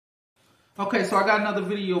Okay, so I got another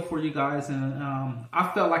video for you guys, and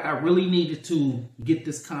I felt like I really needed to get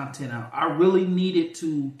this content out. I really needed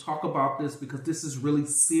to talk about this because this is really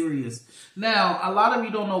serious. Now, a lot of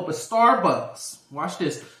you don't know, but Starbucks, watch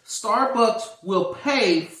this, Starbucks will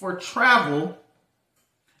pay for travel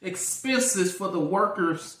expenses for the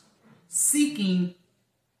workers seeking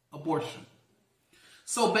abortion.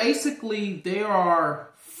 So basically, they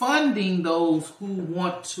are funding those who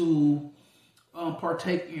want to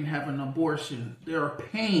partake in having an abortion. They are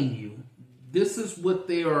paying you. This is what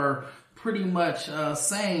they are pretty much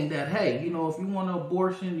saying, that, hey, you know, if you want an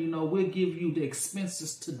abortion, you know, we'll give you the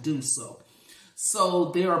expenses to do so.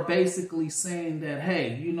 So they are basically saying that,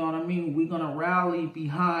 hey, you know what I mean? We're going to rally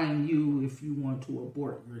behind you if you want to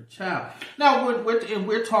abort your child. Now,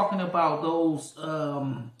 we're talking about those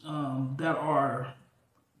that are,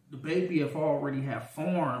 the baby have already have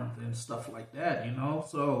formed and stuff like that, you know?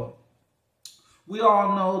 So we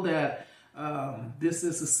all know that this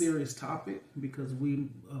is a serious topic because we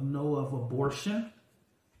know of abortion.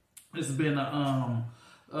 It's been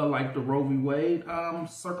like the Roe v. Wade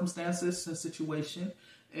circumstances and situation.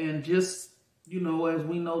 And just, you know, as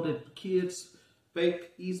we know that kids,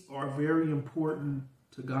 babies are very important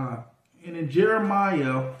to God. And in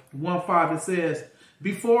Jeremiah 1:5 it says,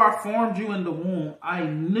 "Before I formed you in the womb, I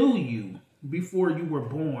knew you. Before you were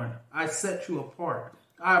born, I set you apart.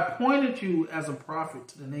 I appointed you as a prophet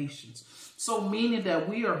to the nations." So meaning that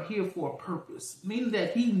we are here for a purpose. Meaning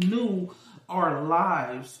that he knew our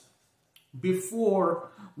lives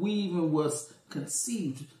before we even was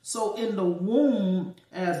conceived. So in the womb,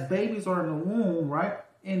 as babies are in the womb, right?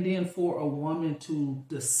 And then for a woman to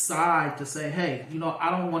decide to say, hey, you know,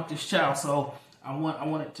 I don't want this child, so I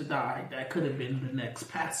want it to die. That could have been the next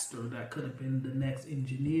pastor. That could have been the next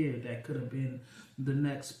engineer. That could have been the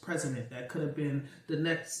next president. That could have been the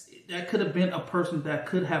next. That could have been a person that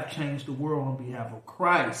could have changed the world on behalf of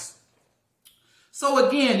Christ. So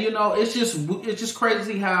again, you know, it's just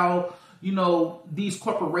crazy how, you know, these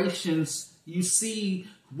corporations, you see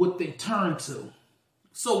what they turn to.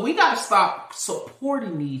 So we got to stop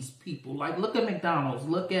supporting these people. Like, look at McDonald's,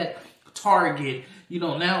 look at Target, you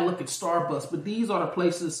know, now look at Starbucks. But these are the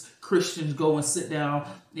places Christians go and sit down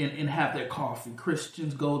and have their coffee.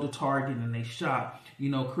 Christians go to Target and they shop. You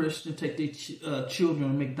know, Christians take their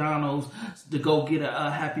children to McDonald's to go get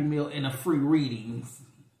a Happy Meal and a free reading.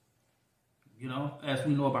 You know, as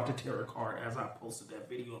we know about the tarot card, as I posted that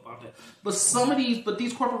video about that. But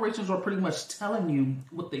these corporations are pretty much telling you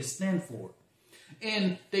what they stand for.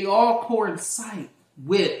 And they all coincide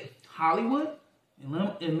with Hollywood,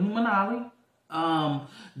 Illuminati,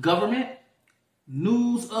 government,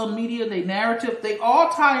 news, media, they narrative. They all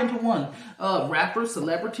tie into one. Rappers,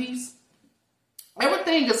 celebrities.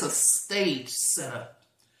 Everything is a stage setup.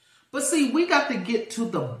 But see, we got to get to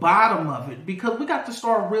the bottom of it because we got to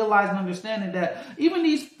start realizing, understanding that even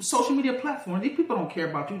these social media platforms, these people don't care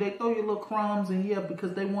about you. They throw you little crumbs and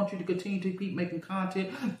because they want you to continue to keep making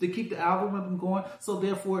content, to keep the algorithm going. So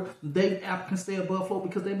therefore, they app can stay above float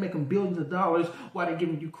because they're making billions of dollars while they're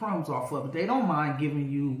giving you crumbs off of it. They don't mind giving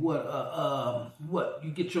you what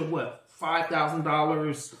you get your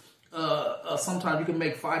 $5,000. Sometimes you can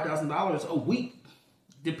make $5,000 a week,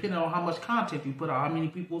 depending on how much content you put out, how many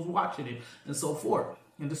people's watching it, and so forth.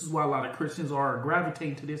 And this is why a lot of Christians are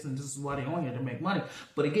gravitating to this, and this is why they're on here to make money.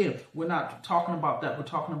 But again, we're not talking about that. We're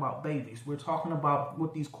talking about babies. We're talking about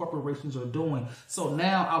what these corporations are doing. So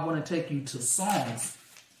now I want to take you to Psalms,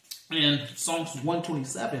 and Psalms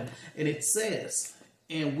 127, and it says,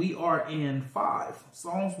 and we are in 5,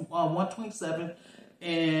 Psalms 127,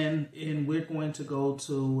 and we're going to go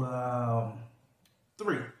to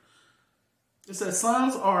 3. It says,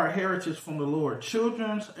 sons are a heritage from the Lord,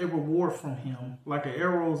 children's a reward from him, like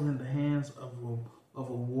arrows in the hands of a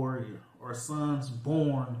warrior, or sons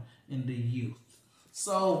born in the youth.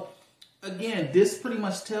 So, again, this pretty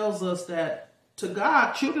much tells us that to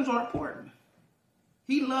God, children are important.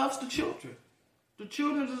 He loves the children. The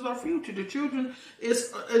children is our future. The children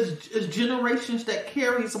is generations that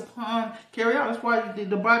carry out. That's why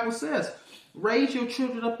the Bible says, raise your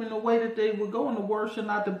children up in the way that they will go, and the word shall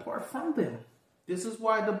not depart from them. This is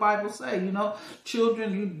why the Bible say, you know,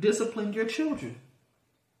 children, you discipline your children.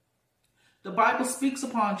 The Bible speaks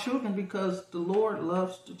upon children because the Lord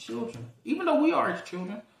loves the children. Even though we are his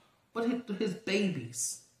children, but his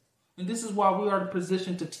babies. And this is why we are in a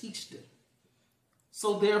position to teach them.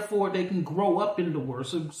 So therefore they can grow up in the word.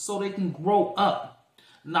 So they can grow up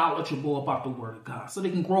knowledgeable about the word of God. So they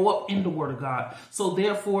can grow up in the word of God. So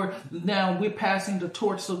therefore now we're passing the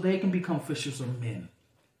torch so they can become fishers of men.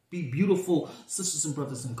 Be beautiful sisters and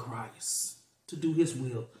brothers in Christ, to do his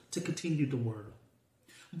will, to continue the word.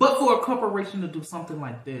 But for a corporation to do something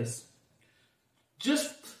like this,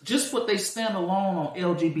 just what they stand alone on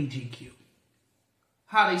LGBTQ,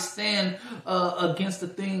 how they stand against the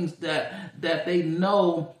things that they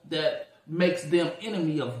know that makes them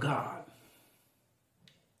enemy of God.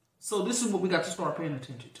 So this is what we got to start paying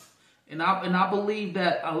attention to. And I believe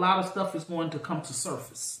that a lot of stuff is going to come to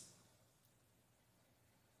surface.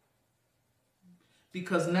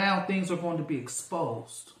 Because now things are going to be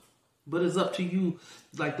exposed. But it's up to you,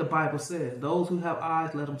 like the Bible says. Those who have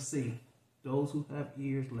eyes, let them see. Those who have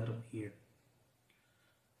ears, let them hear.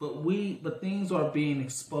 But things are being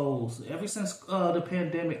exposed. Ever since the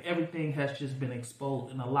pandemic, everything has just been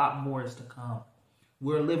exposed, and a lot more is to come.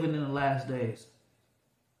 We're living in the last days.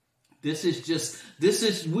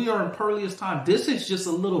 We are in perilous time. This is just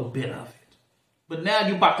a little bit of it. But now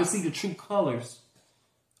you're about to see the true colors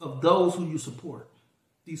of those who you support.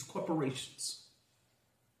 These corporations,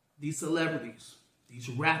 these celebrities, these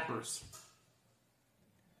rappers,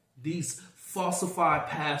 these falsified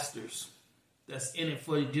pastors that's in it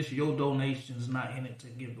for just your donations, not in it to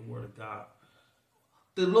give the word of God.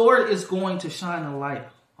 The Lord is going to shine a light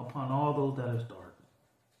upon all those that is dark.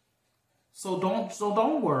 So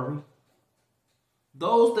don't worry.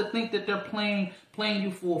 Those that think that they're playing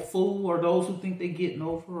you for a fool, or those who think they're getting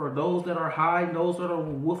over, or those that are hiding, those that are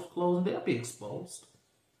with wolf's clothing, they'll be exposed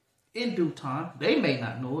in due time. They may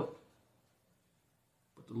not know it,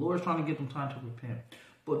 but the Lord is trying to give them time to repent.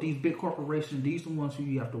 But these big corporations, these are the ones who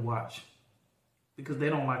you have to watch, because they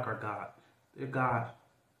don't like our God. Their God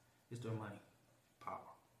is their money, power.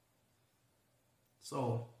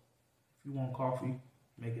 So if you want coffee,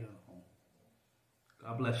 make it at home.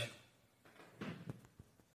 God bless you.